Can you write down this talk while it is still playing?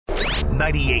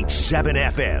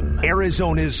98.7 FM,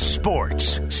 Arizona's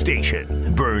sports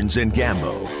station. Burns and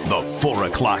Gambo, the 4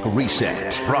 o'clock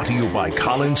reset. Brought to you by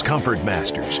Collins Comfort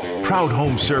Masters, proud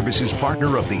home services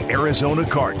partner of the Arizona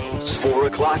Cardinals. 4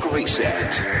 o'clock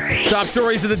reset. Top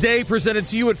stories of the day presented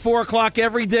to you at 4 o'clock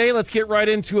every day. Let's get right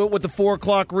into it with the 4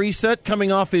 o'clock reset.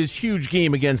 Coming off his huge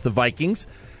game against the Vikings,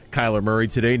 Kyler Murray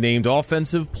today named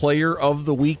Offensive Player of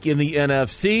the Week in the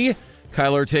NFC.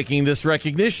 Kyler taking this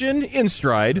recognition in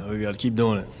stride. We got to keep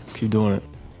doing it. Keep doing it.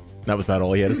 That was about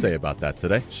all he had to say about that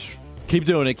today. Keep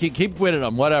doing it. Keep winning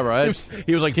them. Whatever.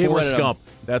 He was like Forrest Gump.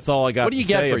 That's all I got to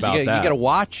say about that. You get a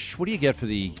watch? What do you get for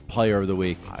the Player of the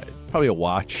Week? Probably a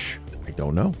watch. I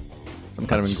don't know. Some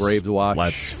kind of engraved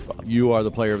watch. You are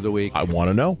the Player of the Week. I want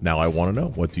to know. Now I want to know.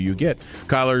 What do you get?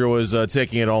 Kyler was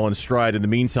taking it all in stride. In the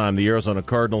meantime, the Arizona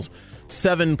Cardinals,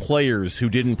 7 players who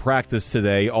didn't practice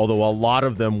today, although a lot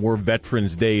of them were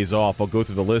Veterans Days off. I'll go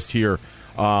through the list here.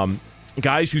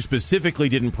 Guys who specifically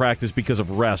didn't practice because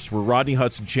of rest were Rodney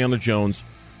Hudson, Chandler Jones,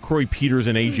 Corey Peters,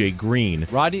 and A.J. Green.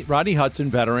 Rodney Hudson,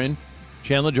 veteran.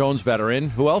 Chandler Jones,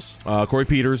 veteran. Who else? Corey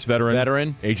Peters,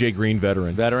 veteran. A.J. Green,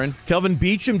 veteran. Kelvin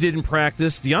Beachum didn't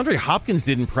practice. DeAndre Hopkins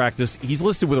didn't practice. He's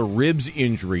listed with a ribs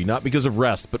injury, not because of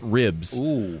rest, but ribs.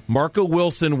 Ooh. Marco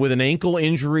Wilson with an ankle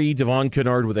injury. Devon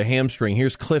Kennard with a hamstring.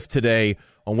 Here's Cliff today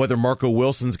on whether Marco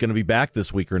Wilson's going to be back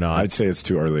this week or not. I'd say it's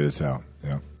too early to tell.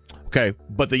 Yeah. Okay,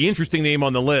 but the interesting name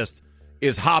on the list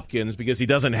is Hopkins because he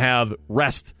doesn't have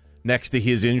rest next to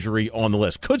his injury on the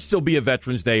list. Could still be a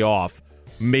Veterans Day off.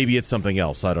 Maybe it's something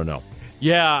else. I don't know.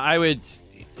 Yeah, I would.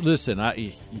 Listen,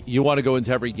 you want to go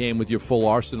into every game with your full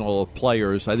arsenal of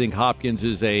players. I think Hopkins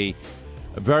is a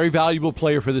very valuable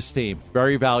player for this team.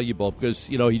 Very valuable because,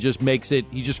 he just makes it,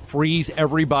 he just frees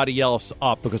everybody else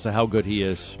up because of how good he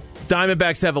is.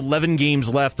 Diamondbacks have 11 games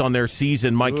left on their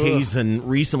season. Mike Hazen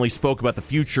recently spoke about the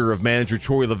future of manager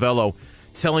Torey Lovullo,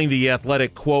 telling The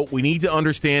Athletic, quote, "We need to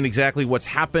understand exactly what's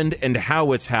happened and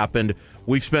how it's happened.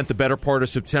 We've spent the better part of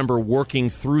September working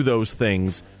through those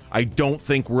things. I don't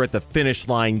think we're at the finish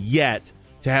line yet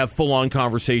to have full-on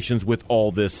conversations with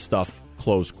all this stuff."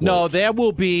 Close quote. No, there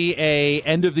will be a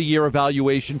end-of-the-year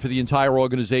evaluation for the entire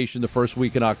organization the first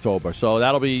week in October. So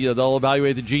that'll be they'll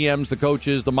evaluate the GMs, the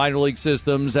coaches, the minor league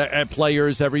systems,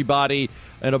 players, everybody.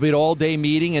 And it'll be an all-day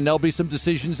meeting, and there'll be some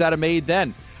decisions that are made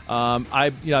then.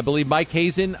 I believe Mike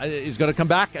Hazen is going to come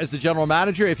back as the general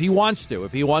manager if he wants to.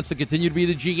 If he wants to continue to be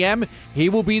the GM, he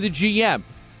will be the GM.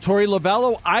 Torey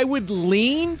Lovullo, I would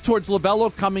lean towards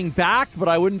Lovullo coming back, but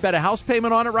I wouldn't bet a house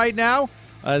payment on it right now.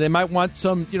 They might want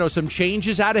some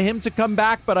changes out of him to come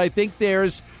back, but I think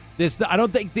there's I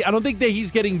don't think that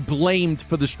he's getting blamed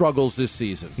for the struggles this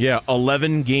season. Yeah,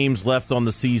 11 games left on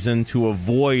the season to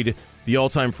avoid the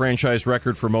all-time franchise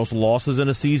record for most losses in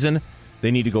a season. They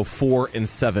need to go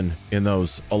 4-7 in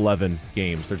those 11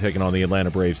 games. They're taking on the Atlanta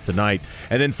Braves tonight.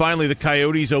 And then finally, the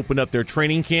Coyotes opened up their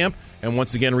training camp. And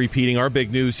once again, repeating our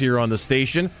big news here on the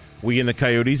station, we and the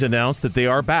Coyotes announced that they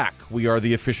are back. We are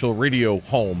the official radio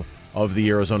home of the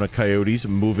Arizona Coyotes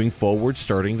moving forward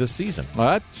starting this season. Well,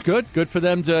 that's good. Good for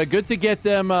them. Good to get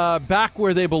them back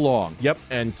where they belong. Yep,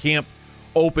 and camp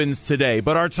opens today.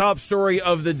 But our top story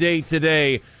of the day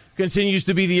today continues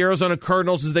to be the Arizona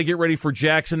Cardinals as they get ready for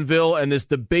Jacksonville and this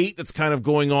debate that's kind of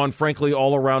going on, frankly,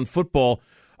 all around football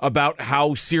about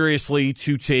how seriously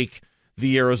to take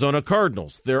the Arizona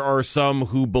Cardinals. There are some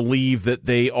who believe that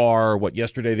they are,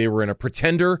 yesterday they were in a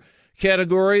pretender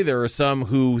category. There are some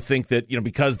who think that,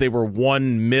 because they were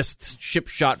one missed chip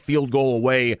shot field goal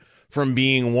away from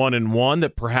being 1-1,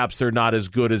 that perhaps they're not as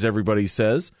good as everybody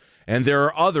says. And there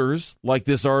are others, like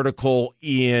this article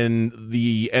in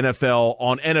the NFL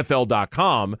on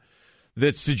NFL.com,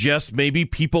 that suggests maybe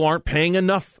people aren't paying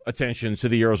enough attention to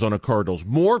the Arizona Cardinals.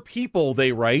 More people,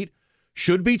 they write,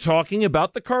 should be talking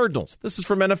about the Cardinals. This is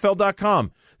from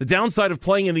NFL.com. The downside of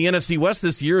playing in the NFC West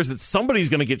this year is that somebody's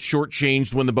going to get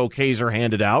shortchanged when the bouquets are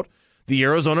handed out. The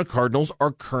Arizona Cardinals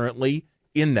are currently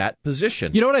in that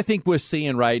position. You know what I think we're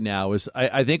seeing right now is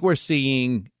I think we're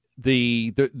seeing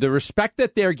the respect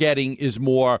that they're getting is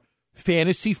more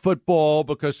fantasy football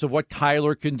because of what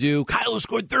Kyler can do. Kyler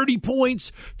scored 30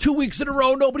 points 2 weeks in a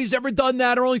row. Nobody's ever done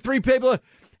that, or only 3 people.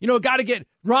 Got to get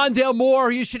Rondale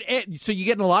Moore. You should add. So you're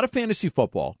getting a lot of fantasy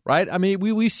football, right? I mean,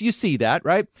 you see that,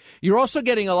 right? You're also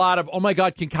getting a lot of, oh my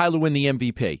God, can Kyler win the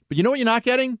MVP? But you know what you're not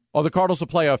getting? Oh, the Cardinals are a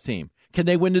playoff team. Can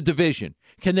they win the division?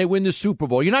 Can they win the Super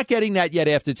Bowl? You're not getting that yet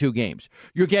after 2 games.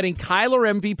 You're getting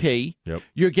Kyler MVP. Yep.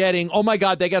 You're getting, oh my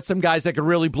God, they got some guys that could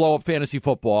really blow up fantasy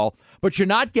football. But you're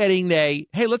not getting hey,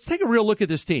 let's take a real look at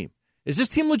this team. Is this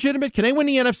team legitimate? Can they win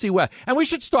the NFC West? And we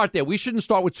should start there. We shouldn't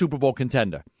start with Super Bowl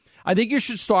contender. I think you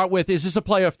should start with, is this a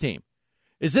playoff team?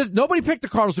 Nobody picked the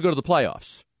Cardinals to go to the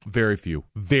playoffs. Very few.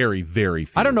 Very, very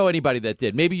few. I don't know anybody that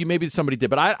did. Maybe somebody did,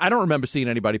 but I don't remember seeing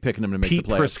anybody picking them to make Pete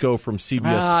the playoffs. Prisco from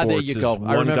CBS Sports there you go. is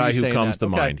one guy who comes to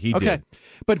mind. He did.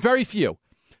 But very few.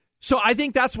 So I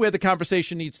think that's where the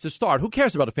conversation needs to start. Who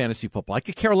cares about a fantasy football? I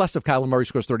could care less if Kyler Murray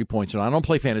scores 30 points or not. I don't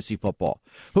play fantasy football.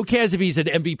 Who cares if he's an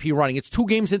MVP running? It's 2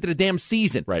 games into the damn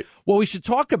season. Right. What we should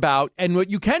talk about, and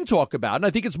what you can talk about, and I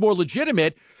think it's more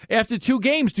legitimate, after 2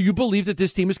 games, do you believe that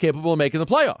this team is capable of making the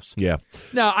playoffs? Yeah.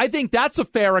 Now, I think that's a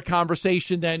fairer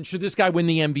conversation than should this guy win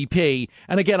the MVP?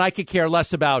 And again, I could care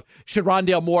less about should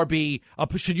Rondale Moore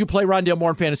should you play Rondale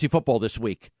Moore in fantasy football this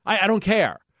week? I don't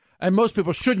care. And most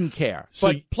people shouldn't care.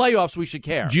 But playoffs, we should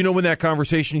care. Do you know when that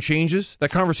conversation changes? That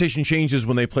conversation changes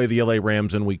when they play the LA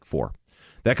Rams in Week 4.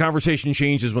 That conversation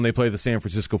changes when they play the San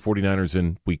Francisco 49ers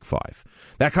in Week 5.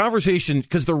 That conversation,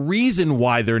 because the reason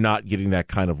why they're not getting that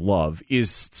kind of love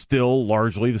is still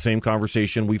largely the same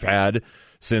conversation we've had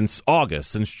since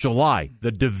August, since July.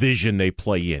 The division they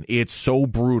play in. It's so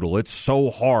brutal. It's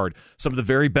so hard. Some of the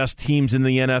very best teams in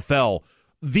the NFL,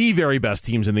 the very best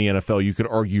teams in the NFL, you could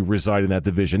argue, reside in that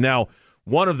division. Now,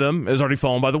 one of them has already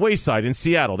fallen by the wayside in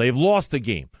Seattle. They've lost a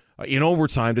game in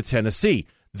overtime to Tennessee.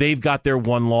 They've got their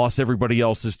 1 loss. Everybody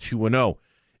else is 2-0.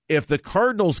 If the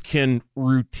Cardinals can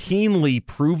routinely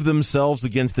prove themselves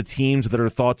against the teams that are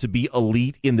thought to be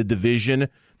elite in the division,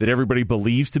 that everybody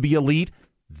believes to be elite,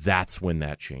 that's when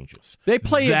that changes.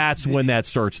 That's when that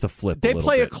starts to flip. They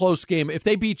play a close game. If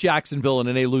they beat Jacksonville and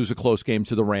then they lose a close game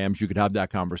to the Rams, you could have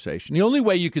that conversation. The only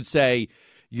way you could say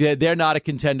they're not a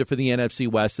contender for the NFC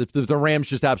West if the Rams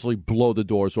just absolutely blow the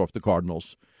doors off the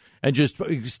Cardinals and just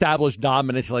establish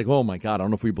dominance. Like, oh my God, I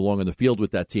don't know if we belong on the field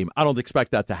with that team. I don't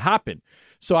expect that to happen.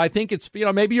 So I think it's,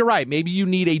 maybe you're right. Maybe you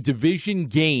need a division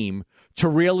game to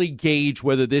really gauge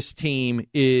whether this team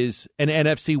is an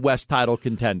NFC West title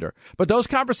contender. But those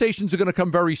conversations are going to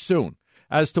come very soon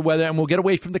as to whether, and we'll get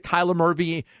away from the Kyler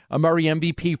Murray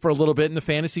MVP for a little bit in the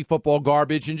fantasy football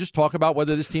garbage and just talk about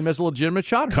whether this team has a legitimate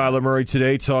shot. Kyler Murray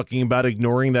today talking about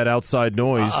ignoring that outside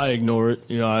noise. I ignore it.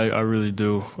 I really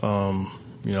do.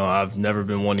 I've never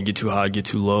been one to get too high, get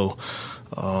too low.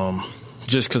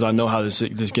 Just because I know how this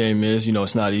game is,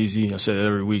 it's not easy. I say it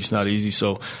every week, it's not easy.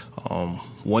 So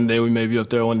one day we may be up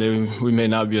there, one day we may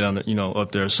not be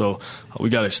up there. So we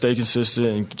got to stay consistent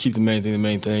and keep the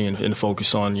main thing, and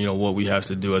focus on what we have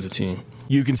to do as a team.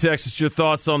 You can text us your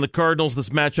thoughts on the Cardinals, this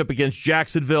matchup against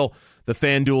Jacksonville. The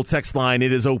FanDuel text line,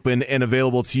 it is open and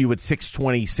available to you at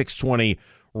 620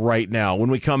 right now.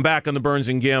 When we come back on the Burns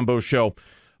and Gambo show,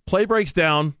 play breaks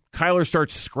down. Kyler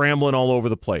starts scrambling all over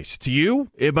the place. To you,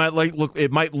 it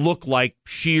might look like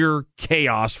sheer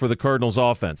chaos for the Cardinals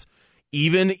offense.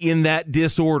 Even in that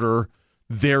disorder,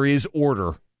 there is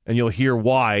order, and you'll hear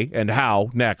why and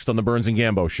how next on the Burns and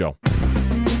Gambo show.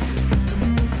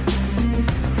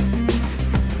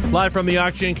 Live from the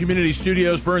Octane Community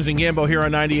Studios, Burns and Gambo here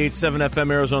on 98.7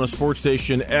 FM Arizona Sports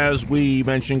Station. As we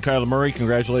mentioned, Kyler Murray,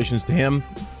 congratulations to him.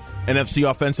 NFC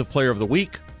Offensive Player of the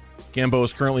Week. Gambo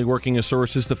is currently working his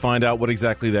sources to find out what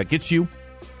exactly that gets you.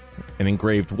 An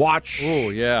engraved watch.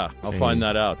 Oh, yeah. I'll find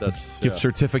that out. That's gift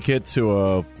certificate to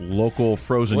a local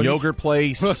frozen yogurt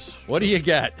place. What do you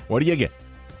get? What do you get?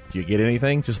 Do you get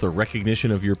anything? Just the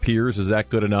recognition of your peers? Is that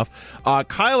good enough?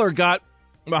 Kyler got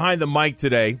behind the mic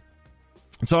today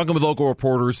talking with local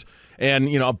reporters and,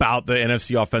 about the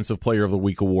NFC Offensive Player of the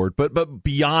Week award. But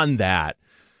beyond that,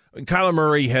 Kyler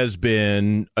Murray has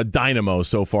been a dynamo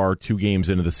so far 2 games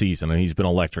into the season, and he's been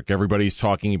electric. Everybody's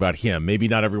talking about him. Maybe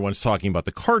not everyone's talking about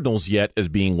the Cardinals yet as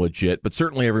being legit, but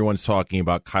certainly everyone's talking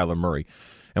about Kyler Murray.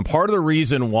 And part of the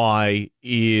reason why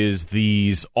is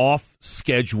these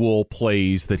off-schedule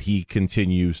plays that he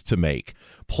continues to make.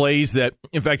 Plays that,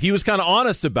 in fact, he was kind of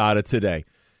honest about it today.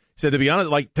 He said, to be honest,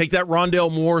 take that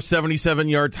Rondale Moore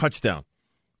 77-yard touchdown.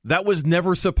 That was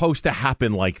never supposed to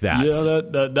happen like that.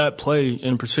 Yeah, that play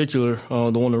in particular,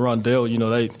 the one to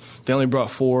Rondale, they only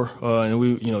brought 4, and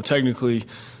we, technically,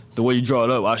 the way you draw it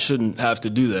up, I shouldn't have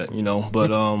to do that, but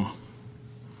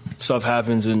stuff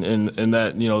happens, and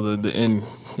that,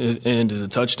 the end is a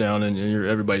touchdown, and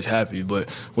everybody's happy.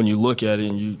 But when you look at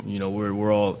it, and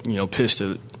we're all pissed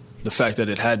at the fact that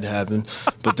it had to happen,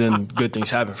 but then good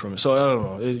things happen from it. So I don't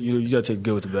know, you got to take the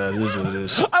good with the bad. It is what it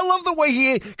is. I love the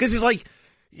way because he's like,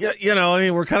 yeah,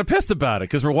 we're kind of pissed about it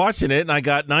because we're watching it, and I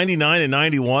got 99 and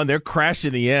 91. They're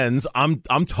crashing the ends. I'm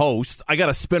toast. I got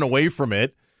to spin away from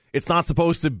it. It's not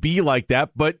supposed to be like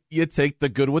that, but you take the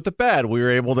good with the bad. We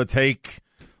were able to take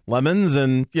lemons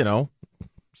and,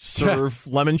 serve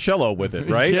limoncello with it,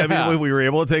 right? Yeah. I mean, we were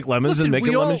able to take lemons and make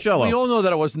it limoncello. We all know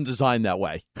that it wasn't designed that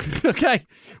way. Okay?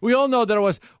 We all know that it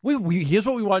was. Here's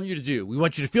what we want you to do. We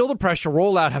want you to feel the pressure,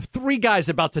 roll out, have three guys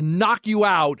about to knock you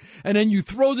out, and then you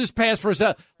throw this pass for a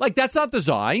set. Like, that's not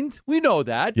designed. We know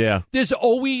that. Yeah. There's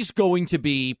always going to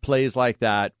be plays like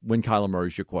that when Kyler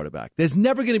Murray's your quarterback. There's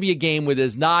never going to be a game where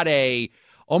there's not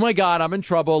oh, my God, I'm in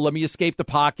trouble. Let me escape the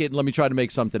pocket and let me try to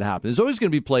make something happen. There's always going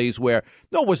to be plays where,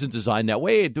 no, it wasn't designed that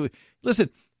way. Listen,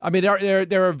 I mean,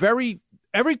 there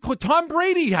are Tom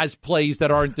Brady has plays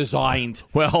that aren't designed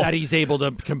that he's able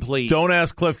to complete. Don't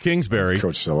ask Cliff Kingsbury.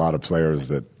 Coached a lot of players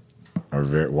that are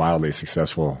very wildly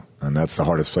successful, and that's the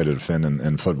hardest play to defend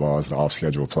in football is the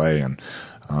off-schedule play. And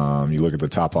you look at the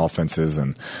top offenses,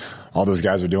 and all those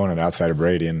guys are doing it outside of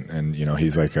Brady, and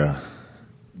he's like a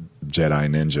Jedi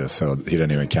ninja, so he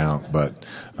doesn't even count. But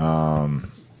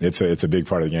it's a big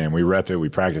part of the game. We rep it, we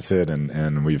practice it,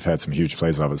 and we've had some huge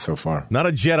plays of it so far. Not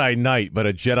a Jedi Knight, but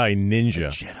a Jedi Ninja.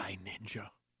 Jedi Ninja.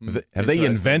 Have they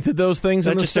invented those things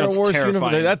in the Star Wars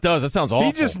universe? That sounds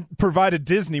awful. He just provided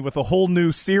Disney with a whole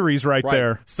new series right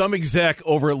there. Some exec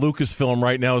over at Lucasfilm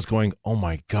right now is going, oh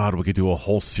my God, we could do a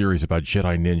whole series about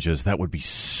Jedi ninjas. That would be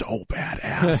so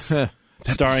badass.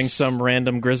 Starring some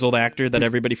random grizzled actor that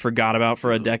everybody forgot about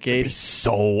for a decade. That'd be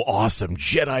so awesome.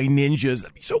 Jedi ninjas.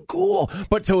 That'd be so cool.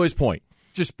 But to his point.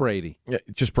 Just Brady. Yeah,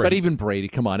 just Brady. But even Brady,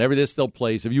 come on. There's still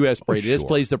plays. If you ask Brady, there's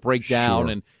plays that break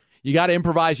down, and you got to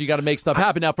improvise. You got to make stuff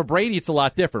happen. Now, for Brady, it's a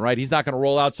lot different, right? He's not going to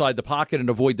roll outside the pocket and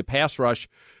avoid the pass rush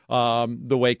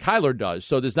the way Kyler does.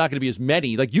 So there's not going to be as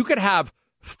many. Like, you could have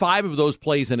 5 of those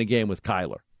plays in a game with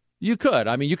Kyler. You could.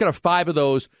 I mean, you could have 5 of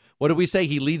those. What did we say?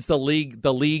 He leads the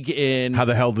league in. How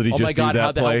the hell did he just do that? Oh my God!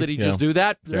 How the hell did he just do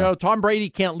that? Yeah. Tom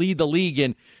Brady can't lead the league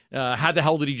in. How the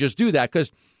hell did he just do that?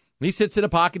 Because he sits in a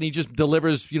pocket and he just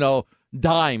delivers,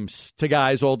 dimes to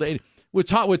guys all day. With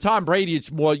Tom Brady,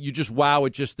 it's more you just wow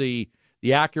at just the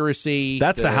accuracy.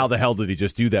 That's how the hell did he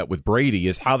just do that with Brady?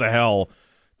 Is how the hell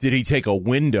did he take a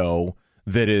window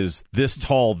that is this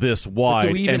tall, this wide? But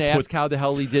do we even ask how the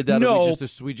hell he did that? No,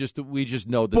 we just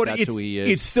know that's who he is.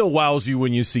 It still wows you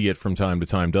when you see it from time to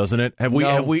time, doesn't it? Have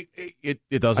we? It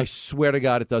doesn't. I swear to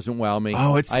God, it doesn't wow me.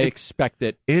 Oh, I expect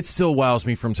it. It still wows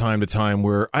me from time to time.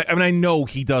 Where I know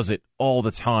he does it all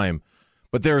the time,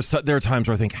 but there are times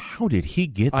where I think, how did he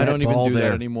get that ball there? I don't even do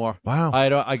that anymore. Wow.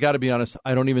 I got to be honest.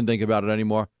 I don't even think about it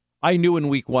anymore. I knew in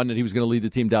week 1 that he was going to lead the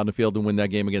team down the field and win that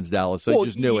game against Dallas. I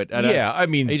just knew it. And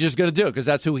he's just going to do it because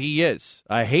that's who he is.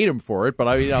 I hate him for it, but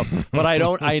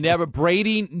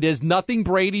Brady, there's nothing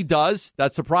Brady does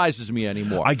that surprises me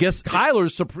anymore. I guess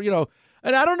Kyler's,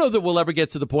 and I don't know that we'll ever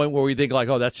get to the point where we think like,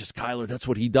 oh, that's just Kyler. That's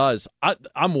what he does.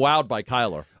 I'm wowed by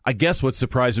Kyler. I guess what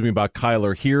surprises me about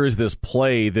Kyler, here is this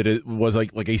play that it was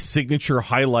like a signature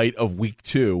highlight of week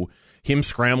 2. Him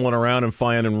scrambling around and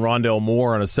finding Rondale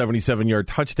Moore on a 77-yard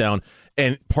touchdown,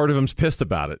 and part of him's pissed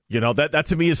about it. That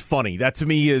to me is funny. That to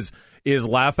me is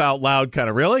laugh out loud kind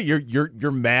of. Really,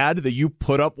 you're mad that you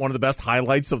put up one of the best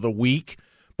highlights of the week,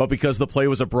 but because the play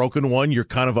was a broken one, you're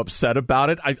kind of upset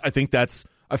about it.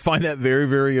 I find that very,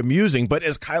 very amusing. But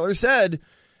as Kyler said,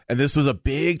 and this was a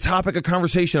big topic of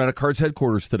conversation out of Cards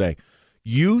headquarters today.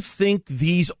 You think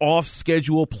these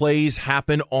off-schedule plays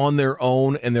happen on their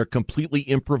own and they're completely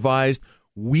improvised?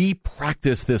 We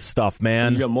practice this stuff,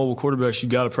 man. You got mobile quarterbacks. You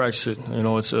got to practice it.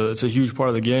 It's a huge part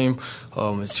of the game.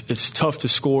 It's tough to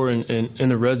score in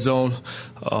the red zone,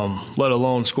 let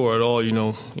alone score at all.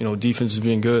 Defense is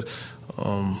being good.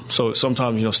 So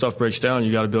sometimes stuff breaks down.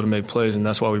 You got to be able to make plays, and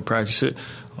that's why we practice it.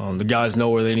 The guys know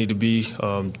where they need to be.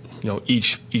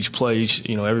 Each play,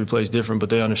 every play is different, but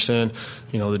they understand.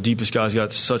 The deepest guys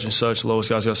got such and such, the lowest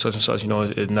guys got such and such.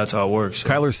 And that's how it works. So.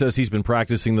 Kyler says he's been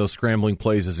practicing those scrambling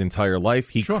plays his entire life.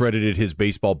 He credited his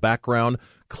baseball background.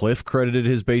 Cliff credited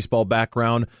his baseball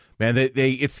background. Man,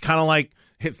 it's kind of like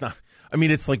it's not. I mean,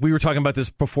 it's like we were talking about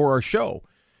this before our show.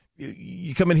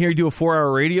 You come in here, you do a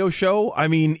 4-hour radio show. I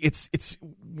mean,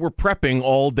 we're prepping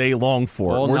all day long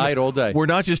for it. All night, all day. We're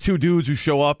not just two dudes who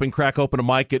show up and crack open a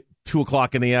mic at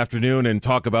 2:00 in the afternoon and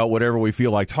talk about whatever we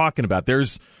feel like talking about.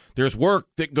 There's work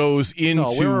that goes into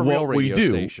what we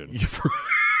do.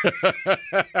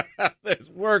 There's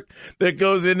work that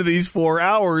goes into these 4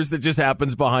 hours that just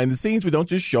happens behind the scenes. We don't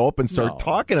just show up and start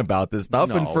talking about this stuff.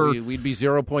 No, we'd be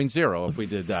 0.0 if we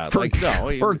did that. For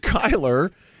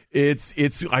Kyler,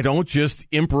 I don't just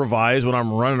improvise when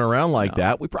I'm running around like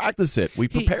that. We practice it. We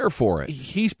prepare for it.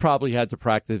 He's probably had to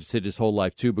practice it his whole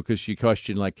life, too, because you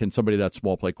question, like, can somebody that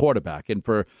small play quarterback? And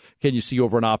can you see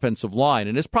over an offensive line?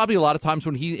 And there's probably a lot of times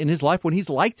in his life when he's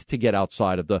liked to get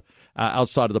outside of the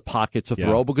pocket to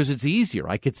throw because it's easier.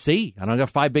 I could see. I don't got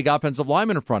 5 big offensive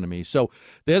linemen in front of me. So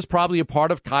there's probably a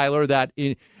part of Kyler that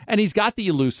and he's got the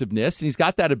elusiveness and he's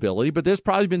got that ability, but there's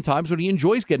probably been times when he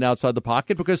enjoys getting outside the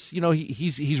pocket because,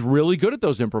 he's really good at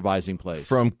those improvising plays.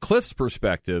 From Cliff's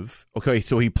perspective, okay,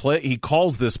 so he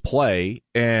calls this play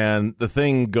and the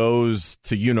thing goes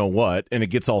to you-know-what and it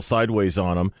gets all sideways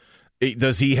on him.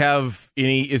 Does he have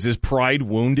is his pride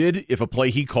wounded if a play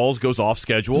he calls goes off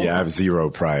schedule? Yeah, I have zero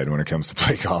pride when it comes to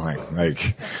play calling.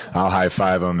 Like, I'll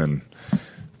high-five him and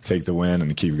take the win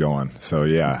and keep going. So,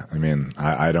 yeah, I mean,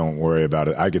 I don't worry about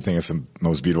it. I could think it's the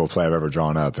most beautiful play I've ever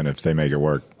drawn up, and if they make it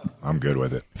work, I'm good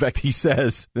with it. In fact, he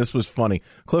says, this was funny,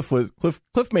 Cliff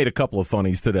made a couple of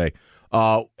funnies today.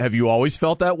 Have you always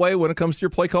felt that way when it comes to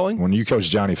your play calling? When you coach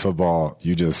Johnny football,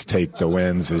 you just take the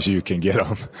wins as you can get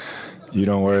them. You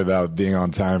don't worry about being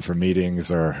on time for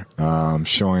meetings or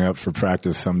showing up for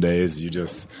practice some days. You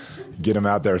just get them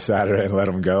out there Saturday and let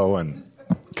them go and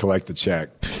collect the check.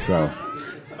 So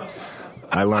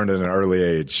I learned at an early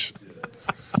age,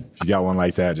 if you got one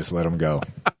like that, just let them go.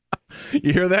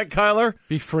 You hear that, Kyler?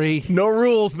 Be free. No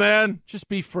rules, man. Just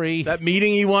be free. That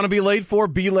meeting you want to be late for,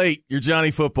 be late. You're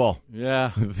Johnny Football.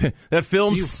 Yeah. That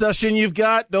film session you've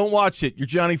got, don't watch it. You're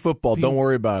Johnny Football. Don't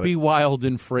worry about it. Be wild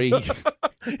and free.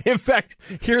 In fact,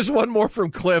 here's one more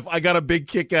from Cliff. I got a big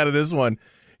kick out of this one.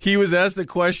 He was asked a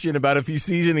question about if he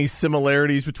sees any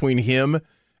similarities between him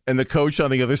and the coach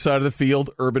on the other side of the field,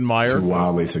 Urban Meyer. 2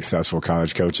 wildly successful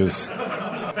college coaches.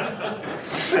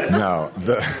 No.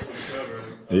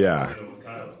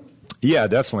 Yeah,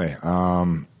 definitely.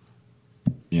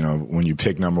 When you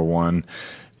pick number one,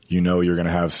 you're going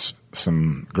to have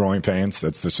some growing pains.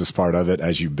 That's just part of it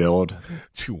as you build.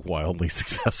 2 wildly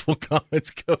successful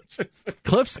college coaches.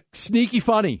 Cliff's sneaky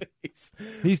funny.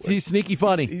 He's sneaky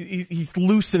funny. He's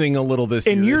loosening a little this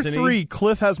year. In year isn't 3, he?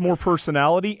 Cliff has more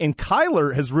personality, and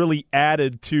Kyler has really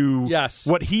added to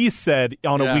what he's said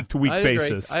on a week-to-week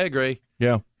basis. I agree.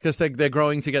 Yeah. Because they're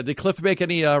growing together. Did Cliff make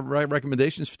any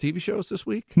recommendations for TV shows this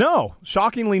week? No.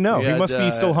 Shockingly, no. He must be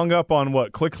still hung up on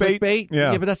what? Clickbait?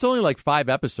 Yeah, but that's only like 5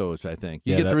 episodes, I think.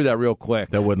 You get through that real quick.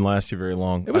 That wouldn't last you very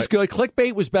long. It was good.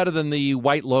 Clickbait was better than the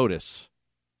White Lotus.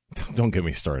 Don't get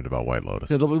me started about White Lotus.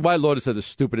 The White Lotus had the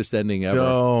stupidest ending ever.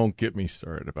 Don't get me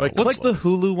started about White Lotus. What's the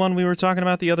Hulu one we were talking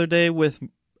about the other day with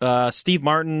Steve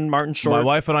Martin Short? My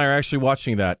wife and I are actually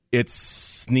watching that. It's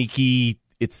sneaky.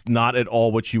 It's not at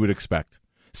all what you would expect.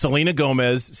 Selena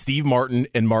Gomez, Steve Martin,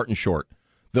 and Martin Short.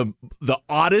 The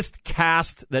oddest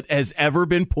cast that has ever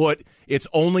been put. It's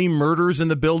Only Murders in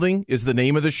the Building is the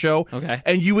name of the show. Okay.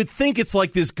 And you would think it's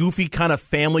like this goofy kind of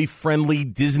family-friendly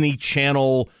Disney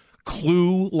Channel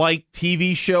Clue-like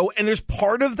TV show. And there's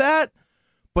part of that,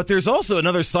 but there's also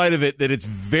another side of it that it's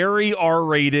very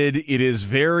R-rated. It is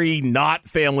very not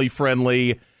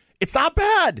family-friendly. It's not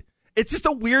bad. It's just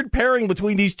a weird pairing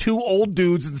between these 2 old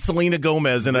dudes and Selena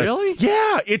Gomez. Really?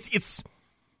 Yeah, it's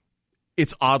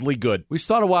oddly good. We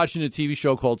started watching a TV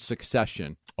show called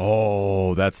Succession.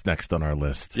 Oh, that's next on our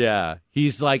list. Yeah.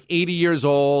 He's like 80 years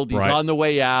old. He's on the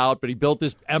way out, but he built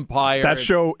this empire. That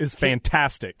show is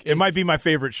fantastic. It might be my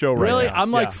favorite show right now. Really?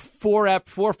 I'm like 4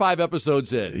 or 5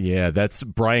 episodes in. Yeah, that's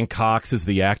Brian Cox is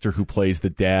the actor who plays the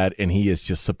dad, and he is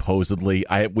just supposedly,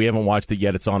 we haven't watched it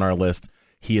yet. It's on our list.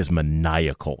 He is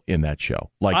maniacal in that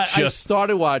show. I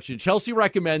started watching. Chelsea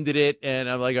recommended it, and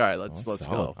I'm like, all right, let's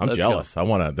go. I'm jealous. I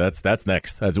want to. That's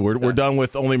next. We're done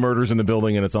with Only Murders in the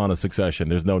Building, and it's on a Succession.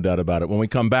 There's no doubt about it. When we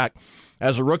come back,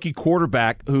 as a rookie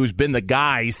quarterback who's been the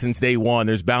guy since day one,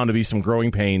 there's bound to be some growing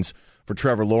pains for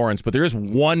Trevor Lawrence. But there is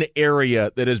one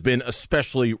area that has been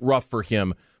especially rough for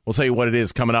him. We'll tell you what it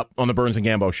is coming up on the Burns and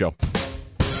Gambo Show.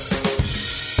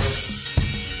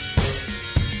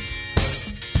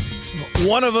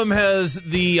 One of them has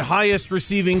the highest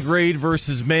receiving grade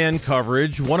versus man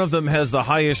coverage. One of them has the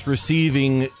highest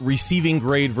receiving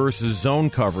grade versus zone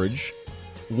coverage.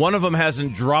 One of them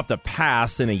hasn't dropped a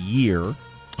pass in a year.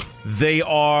 They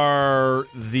are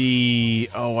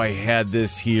I had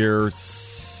this here,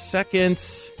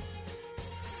 2nd,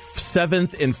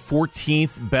 7th, and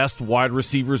 14th best wide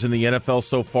receivers in the NFL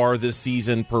so far this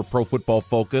season per Pro Football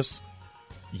Focus.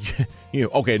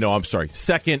 Okay, no, I'm sorry.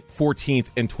 2nd, 14th,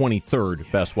 and 23rd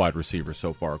best wide receivers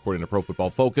so far, according to Pro Football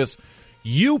Focus.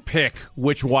 You pick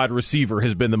which wide receiver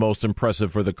has been the most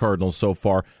impressive for the Cardinals so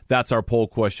far. That's our poll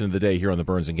question of the day here on the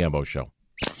Burns and Gambo Show.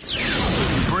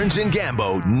 Burns and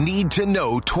Gambo need to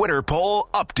know Twitter poll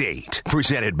update.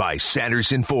 Presented by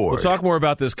Sanderson Ford. We'll talk more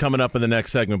about this coming up in the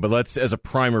next segment, but let's, as a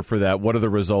primer for that, what are the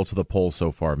results of the poll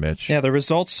so far, Mitch? Yeah, the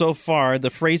results so far, the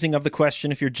phrasing of the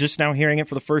question, if you're just now hearing it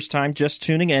for the first time, just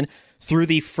tuning in, through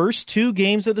the first 2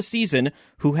 games of the season,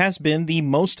 who has been the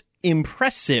most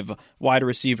impressive wide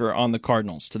receiver on the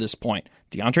Cardinals to this point?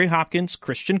 DeAndre Hopkins,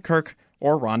 Christian Kirk,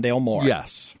 or Rondale Moore?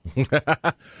 Yes.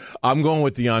 I'm going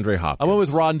with DeAndre Hopkins. I went with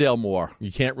Rondale Moore.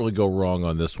 You can't really go wrong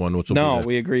on this one, which will be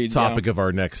we agreed. Topic of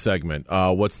our next segment.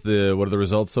 What are the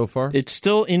results so far? It's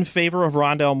still in favor of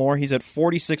Rondale Moore. He's at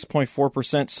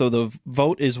 46.4%, so the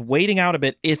vote is waiting out a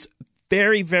bit. It's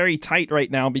very, very tight right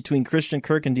now between Christian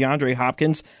Kirk and DeAndre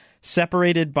Hopkins,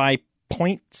 separated by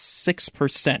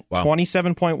 0.6%, wow.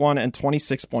 27.1 and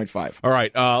 26.5. All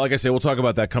right. Like I say, we'll talk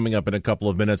about that coming up in a couple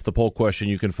of minutes. The poll question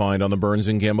you can find on the Burns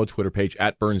and Gambo Twitter page,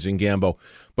 at Burns and Gambo.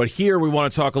 But here we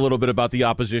want to talk a little bit about the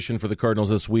opposition for the Cardinals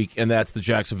this week, and that's the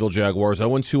Jacksonville Jaguars.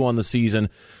 0-2 on the season.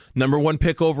 Number 1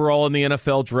 pick overall in the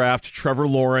NFL draft, Trevor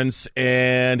Lawrence,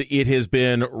 and it has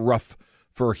been rough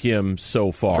for him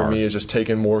so far. For me, it's just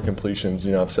taking more completions.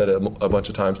 I've said it a bunch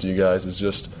of times to you guys. It's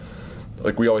just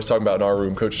like we always talk about in our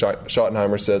room. Coach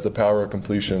Schottenheimer says the power of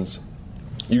completions.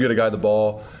 You get a guy the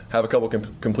ball, have a couple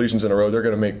completions in a row, they're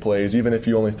going to make plays. Even if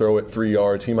you only throw it 3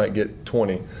 yards, he might get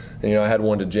 20. And, I had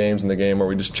one to James in the game where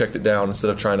we just checked it down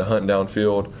instead of trying to hunt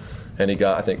downfield. And he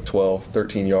got, I think, 12,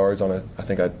 13 yards on it. I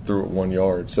think I threw it 1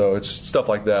 yard. So it's stuff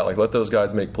like that. Like, let those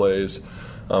guys make plays.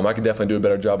 I can definitely do a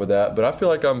better job of that. But I feel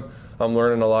like I'm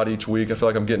learning a lot each week. I feel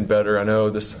like I'm getting better. I know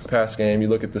this past game, you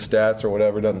look at the stats or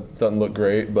whatever, doesn't look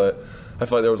great. But I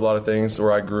feel like there was a lot of things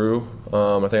where I grew.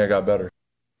 I think I got better.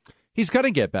 He's going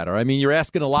to get better. I mean, you're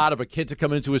asking a lot of a kid to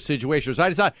come into a situation.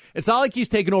 It's not like he's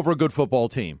taking over a good football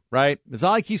team, right? It's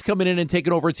not like he's coming in and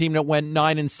taking over a team that went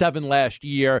 9-7 last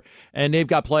year, and they've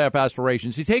got playoff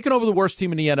aspirations. He's taken over the worst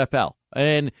team in the NFL,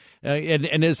 and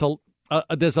there's a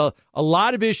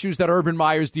lot of issues that Urban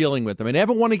Meyer's dealing with them. And they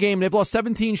haven't won a game. They've lost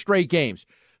 17 straight games.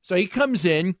 So he comes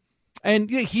in, and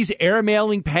he's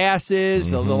airmailing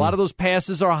passes. Mm-hmm. A lot of those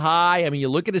passes are high. I mean, you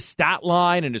look at his stat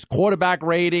line and his quarterback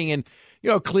rating, and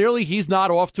clearly he's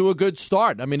not off to a good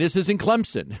start. I mean, this isn't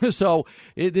Clemson. So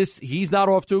he's not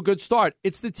off to a good start.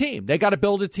 It's the team. They got to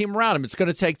build a team around him. It's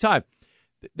going to take time.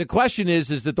 The question is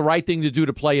it the right thing to do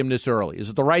to play him this early? Is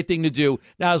it the right thing to do?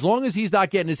 Now, as long as he's not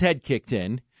getting his head kicked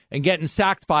in and getting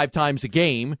sacked 5 times a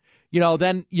game,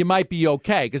 then you might be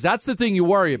okay, because that's the thing you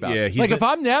worry about. Yeah, if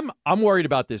I'm them, I'm worried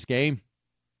about this game.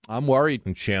 I'm worried.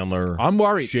 And Chandler. I'm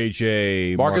worried.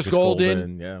 JJ. Marcus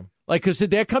Golden. Yeah. Because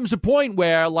there comes a point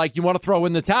where, you want to throw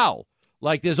in the towel.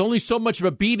 There's only so much of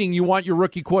a beating you want your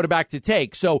rookie quarterback to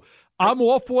take. So I'm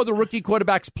all for the rookie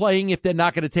quarterbacks playing if they're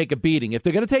not going to take a beating. If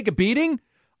they're going to take a beating,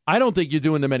 I don't think you're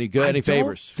doing them any favors. I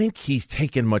don't think he's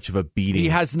taken much of a beating. He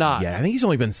has not. Yeah, I think he's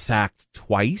only been sacked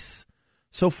twice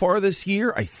so far this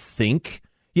year, I think.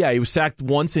 Yeah, he was sacked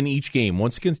once in each game,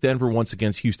 once against Denver, once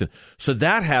against Houston. So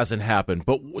that hasn't happened.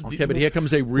 But here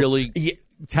comes a really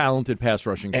talented pass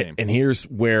rushing game. And here's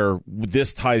where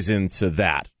this ties into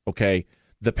that, okay?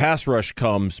 The pass rush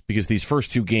comes because these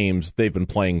first 2 games, they've been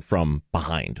playing from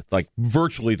behind,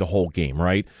 virtually the whole game,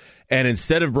 right? And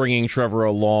instead of bringing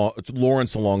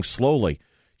Lawrence along slowly,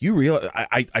 you realize,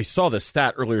 I saw this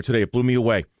stat earlier today. It blew me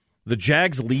away. The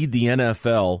Jags lead the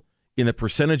NFL in the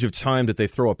percentage of time that they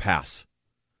throw a pass.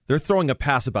 They're throwing a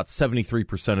pass about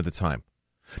 73% of the time.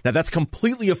 Now, that's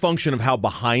completely a function of how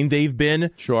behind they've been.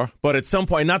 Sure. But at some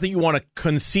point, not that you want to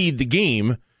concede the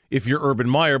game if you're Urban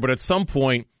Meyer, but at some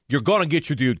point, you're going to get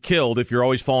your dude killed if you're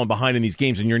always falling behind in these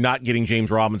games and you're not getting James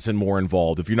Robinson more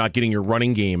involved, if you're not getting your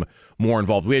running game more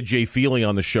involved. We had Jay Feely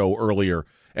on the show earlier,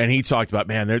 and he talked about,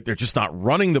 man, they're just not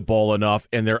running the ball enough,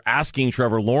 and they're asking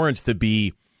Trevor Lawrence to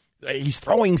be – he's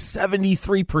throwing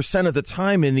 73% of the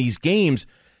time in these games.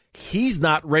 He's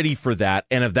not ready for that,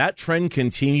 and if that trend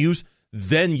continues,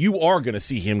 then you are going to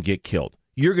see him get killed.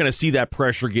 You're going to see that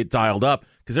pressure get dialed up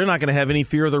because they're not going to have any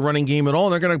fear of the running game at all,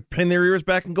 and they're going to pin their ears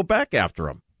back and go back after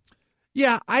him.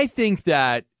 Yeah, I think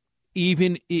that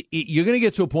even you're going to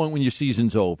get to a point when your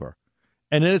season's over,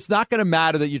 and then it's not going to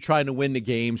matter that you're trying to win the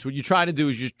games. What you're trying to do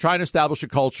is you're trying to establish a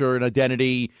culture and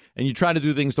identity, and you're trying to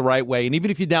do things the right way. And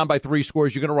even if you're down by 3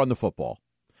 scores, you're going to run the football.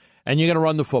 And you're going to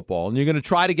run the football, and you're going to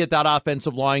try to get that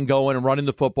offensive line going and running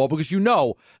the football because you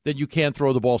know that you can't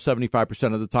throw the ball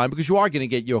 75% of the time because you are going to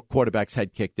get your quarterback's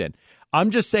head kicked in.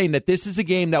 I'm just saying that this is a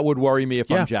game that would worry me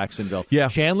if I'm Jacksonville. Yeah.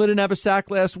 Chandler didn't have a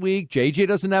sack last week. JJ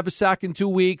doesn't have a sack in 2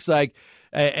 weeks.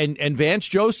 And Vance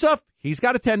Joseph, he's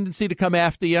got a tendency to come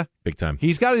after you big time.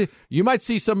 You might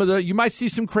see some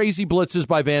crazy blitzes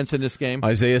by Vance in this game.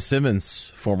 Isaiah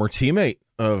Simmons, former teammate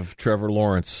of Trevor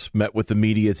Lawrence met with the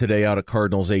media today out at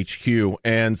Cardinals HQ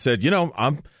and said,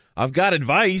 I've got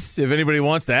advice if anybody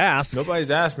wants to ask.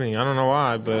 Nobody's asked me. I don't know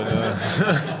why, but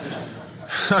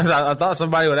I thought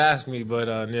somebody would ask me,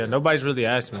 but nobody's really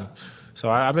asked me. So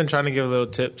I've been trying to give little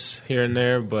tips here and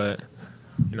there, but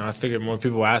I figured more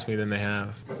people will ask me than they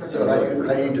have. So how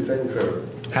do you defend Trevor?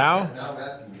 How?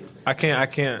 I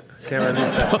can't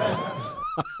release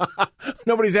that.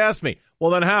 Nobody's asked me.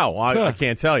 Well, then how? I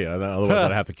can't tell you. Otherwise,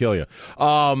 I'd have to kill you.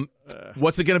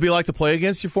 What's it going to be like to play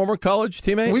against your former college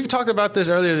teammate? We've talked about this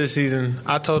earlier this season.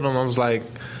 I told him, I was like,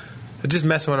 just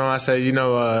messing with him. I said,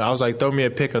 I was like, throw me a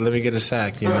pick or let me get a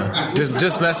sack,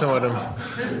 just messing with him.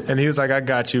 And he was like, I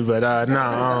got you. But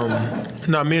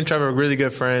no, me and Trevor are really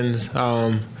good friends.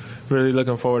 Really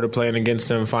looking forward to playing against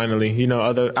him finally,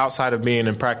 other outside of being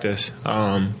in practice.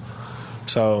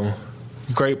 So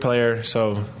great player,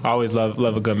 so I always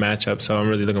love a good matchup, so I'm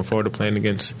really looking forward to playing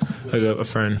against a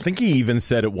friend. I think he even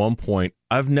said at one point,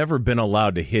 I've never been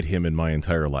allowed to hit him in my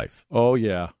entire life. Oh,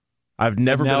 yeah. I've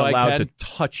never been allowed to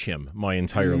touch him my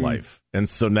entire life. And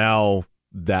so now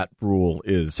that rule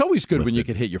is It's always good lifted. when you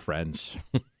can hit your friends.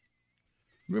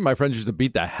 My friends used to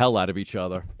beat the hell out of each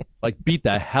other. Beat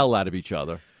the hell out of each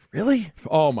other. Really?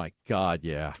 Oh, my God,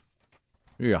 yeah.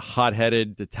 You're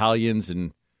hot-headed Italians,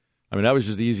 and that was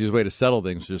just the easiest way to settle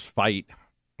things, just fight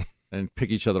and pick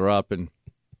each other up.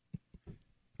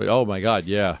 But oh, my God,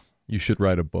 yeah. You should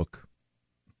write a book.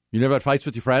 You never had fights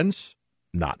with your friends?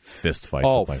 Not fist fights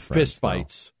with my friends. Fist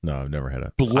fights. No, I've never had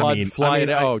a... Blood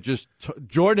flying out.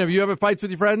 Jordan, have you ever fights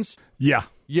with your friends? Yeah.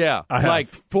 Yeah. I have.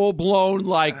 Full-blown,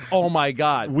 oh, my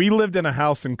God. We lived in a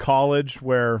house in college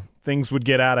where things would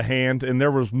get out of hand, and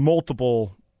there was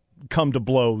multiple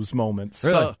come-to-blows moments.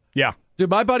 Really? Yeah. Dude,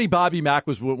 my buddy Bobby Mack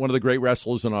was one of the great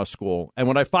wrestlers in our school, and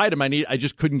when I fight him, I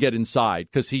just couldn't get inside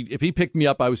because if he picked me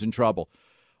up, I was in trouble.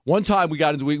 One time we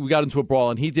got into a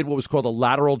brawl, and he did what was called a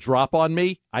lateral drop on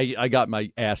me. I got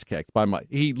my ass kicked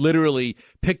he literally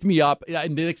picked me up,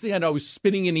 and the next thing I know, I was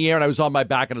spinning in the air, and I was on my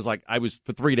back, and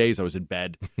for 3 days I was in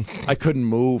bed. I couldn't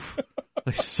move.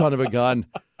 Son of a gun.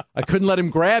 I couldn't let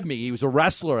him grab me. He was a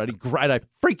wrestler, and I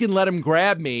freaking let him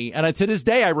grab me, and to this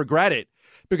day I regret it.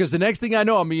 Because the next thing I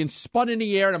know, I'm being spun in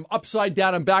the air, and I'm upside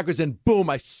down and backwards, and boom,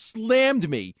 I slammed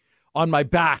me on my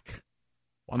back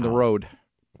on the road.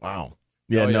 Wow.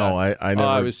 Yeah, I never.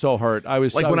 I was so hurt. I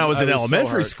was when I was in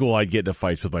elementary school, I'd get into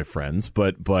fights with my friends,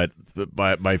 but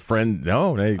my friend,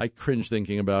 no. I cringe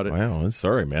thinking about it. Wow,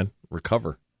 sorry, man.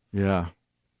 Recover. Yeah.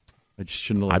 I just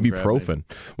shouldn't have let ibuprofen.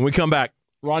 When we come back,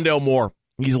 Rondale Moore.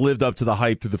 He's lived up to the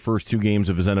hype through the first 2 games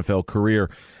of his NFL career.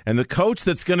 And the coach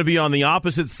that's going to be on the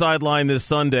opposite sideline this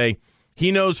Sunday,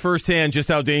 he knows firsthand just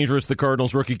how dangerous the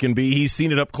Cardinals rookie can be. He's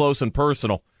seen it up close and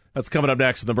personal. That's coming up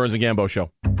next on the Burns and Gambo Show.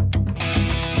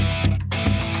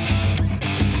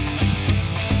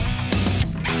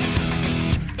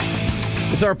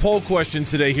 It's our poll question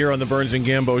today here on the Burns and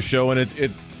Gambo Show, and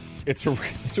it's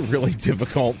a really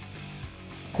difficult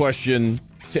question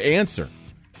to answer.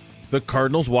 The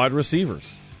Cardinals wide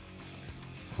receivers.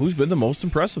 Who's been the most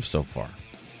impressive so far?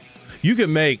 You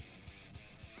can make...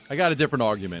 I got a different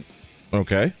argument.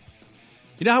 Okay.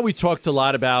 You know how we talked a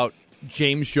lot about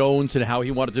James Jones and how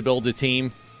he wanted to build a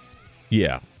team?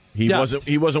 Yeah. He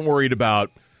wasn't worried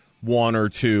about 1 or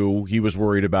 2. He was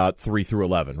worried about 3 through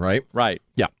 11, right? Right.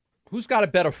 Yeah. Who's got a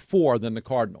better 4 than the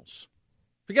Cardinals?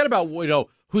 Forget about,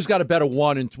 who's got a better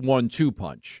 1 and 1-2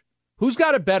 punch. Who's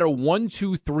got a better 1,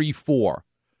 2, 3, 4?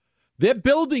 They're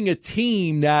building a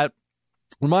team that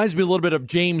reminds me a little bit of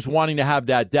James wanting to have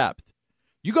that depth.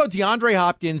 You go DeAndre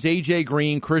Hopkins, A.J.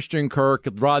 Green, Christian Kirk,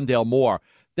 Rondale Moore.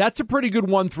 That's a pretty good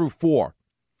 1 through 4.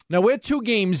 Now, we're 2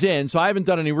 games in, so I haven't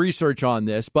done any research on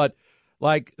this, but,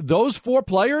 those 4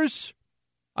 players,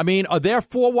 are there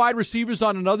 4 wide receivers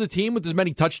on another team with as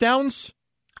many touchdowns,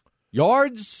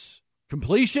 yards,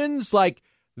 completions?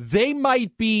 They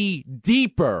might be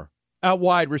deeper at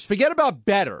wide receiver. Forget about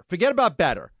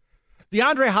better.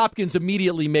 DeAndre Hopkins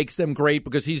immediately makes them great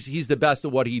because he's the best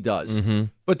at what he does. Mm-hmm.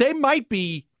 But they might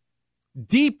be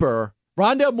deeper.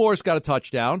 Rondale Moore's got a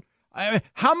touchdown.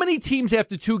 How many teams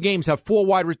after 2 games have 4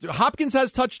 wide receivers? Hopkins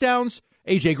has touchdowns.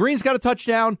 A.J. Green's got a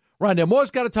touchdown. Rondale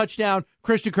Moore's got a touchdown.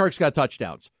 Christian Kirk's got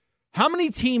touchdowns. How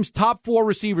many teams' top 4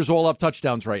 receivers all have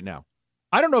touchdowns right now?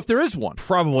 I don't know if there is one.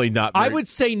 Probably not. I would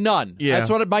say none. Yeah. That's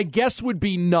what my guess would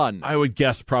be, none. I would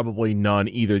guess probably none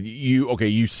either.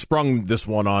 You sprung this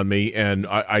one on me, and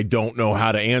I don't know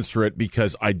how to answer it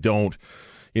because I don't.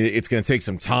 It's going to take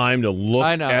some time to look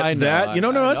at that.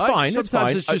 That's fine.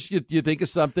 Sometimes it's just you think of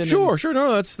something. Sure.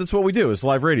 No, that's what we do. It's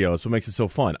live radio. That's what makes it so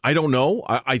fun. I don't know.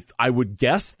 I would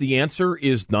guess the answer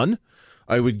is none.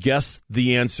 I would guess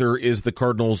the answer is the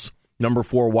Cardinals' number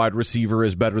 4 wide receiver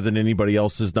is better than anybody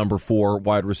else's number 4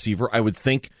 wide receiver. I would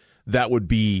think that would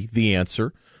be the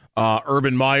answer.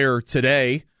 Urban Meyer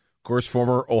today, of course,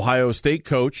 former Ohio State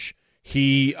coach,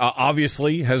 he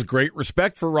obviously has great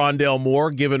respect for Rondale Moore,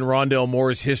 given Rondale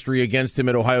Moore's history against him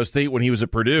at Ohio State when he was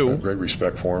at Purdue. I have great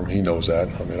respect for him. He knows that.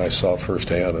 I mean, I saw it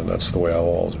firsthand, and that's the way I've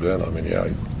always been. I mean, yeah,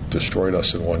 he destroyed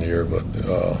us in 1 year, but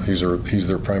he's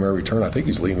their primary return. I think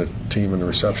he's leading the team in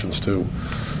receptions, too.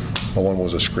 One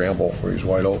was a scramble where he's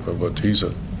wide open, but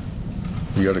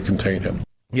you got to contain him.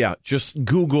 Yeah, just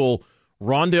Google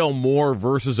Rondale Moore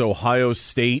versus Ohio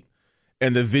State,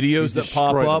 and the videos that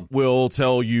pop up will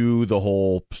tell you the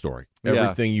whole story.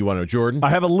 Everything you want to know. Jordan? I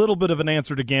have a little bit of an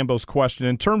answer to Gambo's question.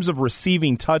 In terms of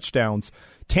receiving touchdowns,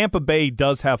 Tampa Bay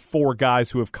does have 4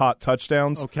 guys who have caught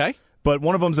touchdowns. Okay. But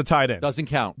one of them's a tight end. Doesn't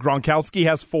count. Gronkowski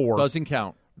has 4. Doesn't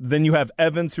count. Then you have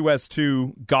Evans, who has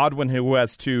 2, Godwin, who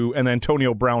has 2, and then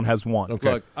Antonio Brown has 1.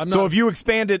 Okay. Look, so if you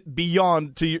expand it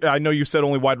beyond to, I know you said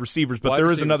only wide receivers, but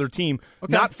there is another team.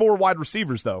 Okay. Not 4 wide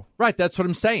receivers, though. Right, that's what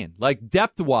I'm saying. Like,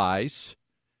 depth-wise,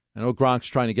 I know Gronk's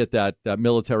trying to get that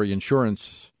military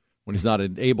insurance when he's not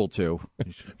able to.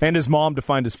 And his mom to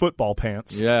find his football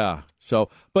pants. Yeah. So,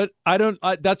 but I don't.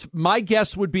 That's my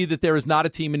guess would be that there is not a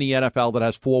team in the NFL that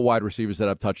has 4 wide receivers that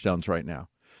have touchdowns right now.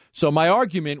 So my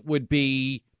argument would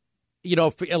be,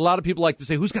 a lot of people like to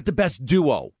say, who's got the best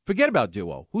duo? Forget about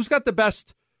duo. Who's got the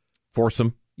best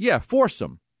foursome? Yeah,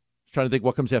 foursome. I was trying to think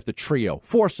what comes after trio.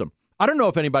 Foursome. I don't know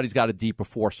if anybody's got a deeper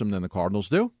foursome than the Cardinals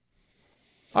do.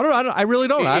 I really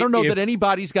don't. I don't know that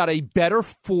anybody's got a better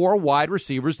 4 wide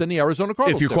receivers than the Arizona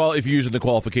Cardinals. If you're using the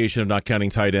qualification of not counting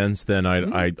tight ends, then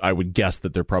I would guess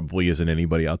that there probably isn't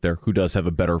anybody out there who does have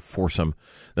a better foursome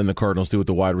than the Cardinals do at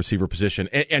the wide receiver position.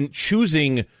 And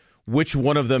choosing which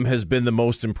one of them has been the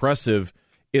most impressive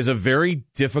is a very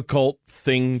difficult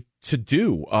thing to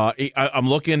do. I'm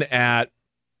looking at,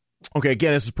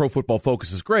 again, this is Pro Football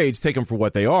Focus's grades. Take them for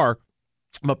what they are.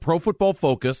 But Pro Football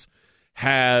Focus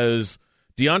has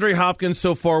DeAndre Hopkins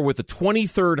so far with the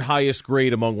 23rd highest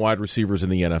grade among wide receivers in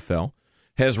the NFL.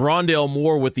 Has Rondale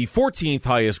Moore with the 14th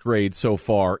highest grade so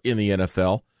far in the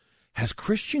NFL. Has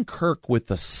Christian Kirk with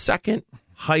the 2nd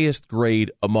highest grade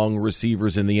among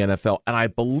receivers in the NFL. And I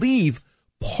believe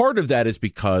part of that is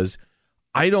because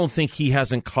I don't think he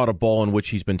hasn't caught a ball in which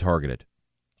he's been targeted.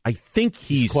 I think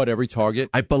he's caught every target.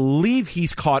 I believe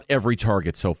he's caught every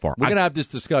target so far. We're going to have this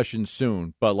discussion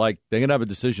soon, but they're going to have a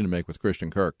decision to make with Christian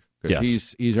Kirk because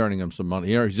he's earning him some money.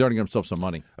 He's earning himself some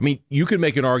money. I mean, you could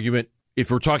make an argument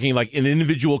if we're talking like an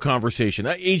individual conversation.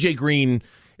 AJ Green,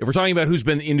 if we're talking about who's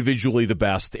been individually the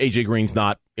best, AJ Green's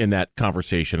not in that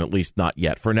conversation, at least not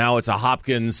yet. For now, it's a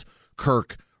Hopkins,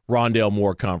 Kirk, Rondale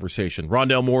Moore conversation.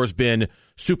 Rondale Moore has been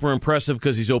super impressive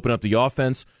because he's opened up the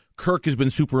offense. Kirk has been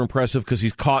super impressive because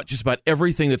he's caught just about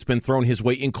everything that's been thrown his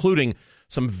way, including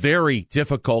some very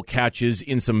difficult catches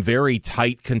in some very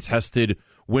tight, contested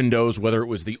windows, whether it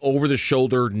was the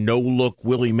over-the-shoulder, no-look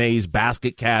Willie Mays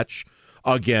basket catch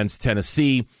against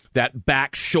Tennessee, that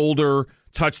back shoulder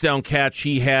touchdown catch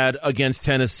he had against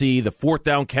Tennessee, the 4th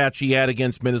down catch he had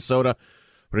against Minnesota.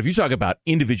 But if you talk about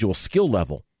individual skill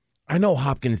level, I know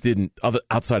Hopkins didn't,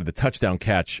 outside of the touchdown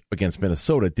catch against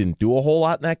Minnesota, didn't do a whole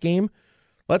lot in that game.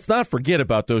 Let's not forget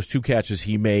about those 2 catches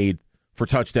he made for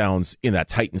touchdowns in that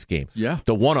Titans game. Yeah.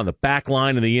 The one on the back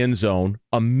line in the end zone,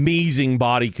 amazing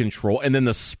body control, and then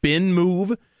the spin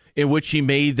move in which he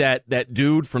made that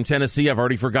dude from Tennessee, I've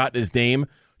already forgotten his name,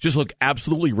 just look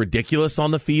absolutely ridiculous on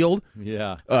the field.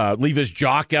 Yeah. Leave his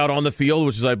jock out on the field,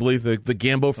 which is, I believe, the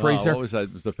Gambo phrase there. What was that?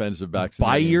 It was defensive backs.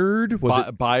 Byard?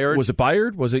 Byard? Was it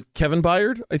Byard? Was it Kevin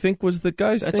Byard, I think was the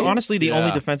guy's name? That's honestly the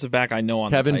only defensive back I know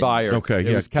on Kevin the Titans. Byard. Okay,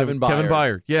 it was Kevin Byard. Kevin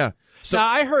Byard, yeah. So now,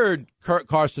 I heard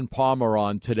Carson Palmer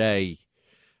on today,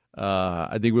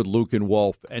 I think with Luke and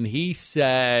Wolf, and he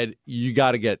said you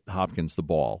got to get Hopkins the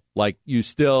ball. You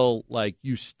still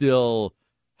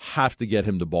have to get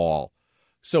him the ball.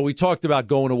 So we talked about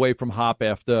going away from Hop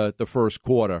after the first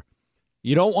quarter.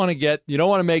 You don't want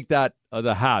to make that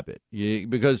the habit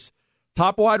because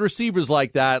top wide receivers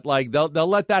like that, they'll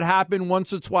let that happen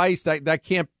once or twice. That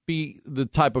can't be the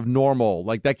type of normal.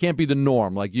 That can't be the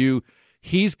norm.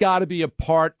 He's got to be a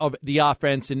part of the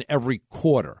offense in every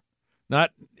quarter.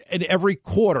 Not in every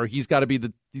quarter. He's got to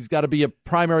be a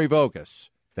primary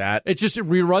focus. It's just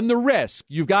we run the risk.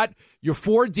 You're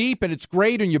 4 deep and it's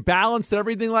great and you're balanced and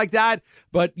everything like that,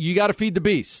 but you got to feed the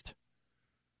beast.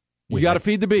 We got to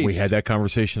feed the beast. We had that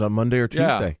conversation on Monday or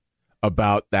Tuesday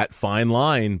about that fine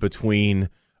line between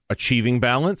achieving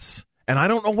balance, and I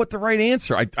don't know what the right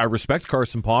answer. I respect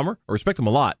Carson Palmer. I respect him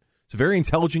a lot. He's a very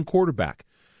intelligent quarterback.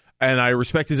 and I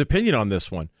respect his opinion on this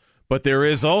one. But there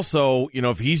is also,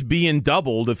 if he's being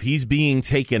doubled, if he's being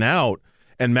taken out,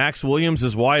 and Max Williams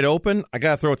is wide open, I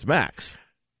got to throw it to Max.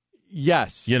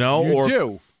 Yes. You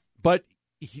do. But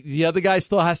the other guy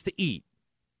still has to eat.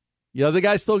 The other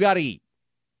guy still got to eat.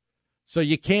 So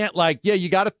you can't, you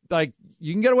got to,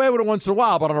 you can get away with it once in a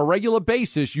while, but on a regular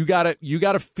basis, you got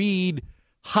to feed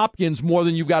Hopkins more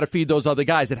than you've got to feed those other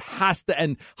guys. It has to,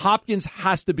 and Hopkins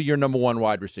has to be your number one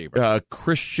wide receiver.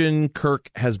 Christian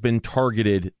Kirk has been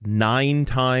targeted 9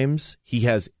 times. He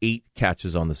has 8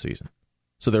 catches on the season.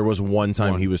 So there was one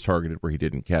time he was targeted where he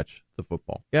didn't catch the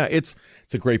football. Yeah, it's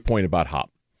a great point about Hop.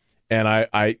 And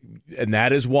and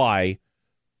that is why,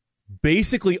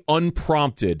 basically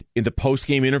unprompted in the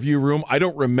post-game interview room, I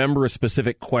don't remember a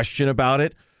specific question about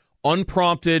it.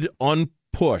 Unprompted,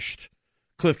 unpushed,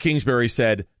 Cliff Kingsbury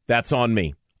said, "That's on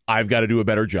me. I've got to do a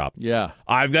better job." Yeah.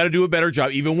 I've got to do a better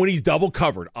job. Even when he's double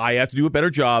covered, I have to do a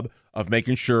better job of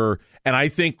making sure. And I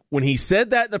think when he said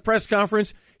that in the press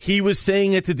conference, he was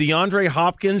saying it to DeAndre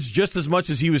Hopkins just as much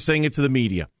as he was saying it to the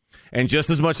media, and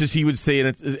just as much as he would say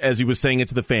it as he was saying it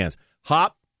to the fans.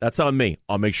 Hop, that's on me.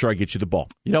 I'll make sure I get you the ball.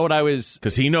 You know what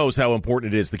because he knows how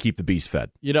important it is to keep the beast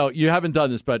fed. You haven't done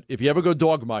this, but if you ever go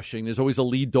dog mushing, there's always a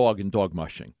lead dog in dog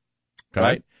mushing. Okay.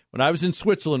 Right? When I was in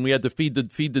Switzerland, we had to feed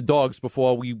the dogs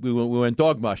before we went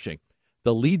dog mushing.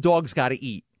 The lead dog's got to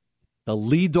eat. The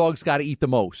lead dog's got to eat the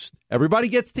most. Everybody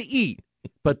gets to eat,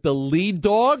 but the lead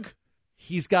dog,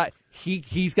 he's got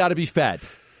to be fed.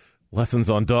 Lessons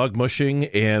on dog mushing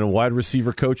and wide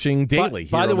receiver coaching daily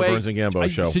here on the Burns and Gambo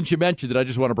show. Since you mentioned it, I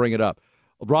just want to bring it up.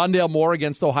 Rondale Moore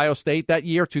against Ohio State that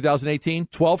year, 2018,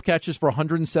 12 catches for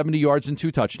 170 yards and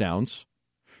 2 touchdowns,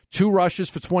 2 rushes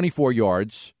for 24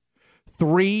 yards,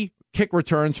 3 kick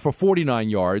returns for 49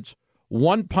 yards,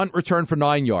 1 punt return for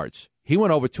 9 yards. He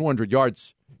went over 200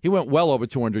 yards. He went well over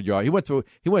 200 yards. He went to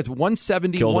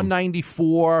 170, Killed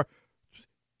 194.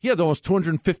 He had almost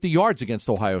 250 yards against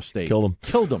Ohio State.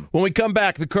 Killed him. When we come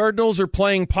back, the Cardinals are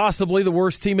playing possibly the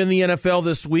worst team in the NFL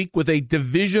this week with a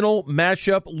divisional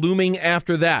matchup looming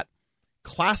after that.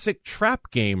 Classic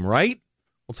trap game, right?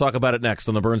 We'll talk about it next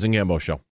on the Burns and Gambo Show.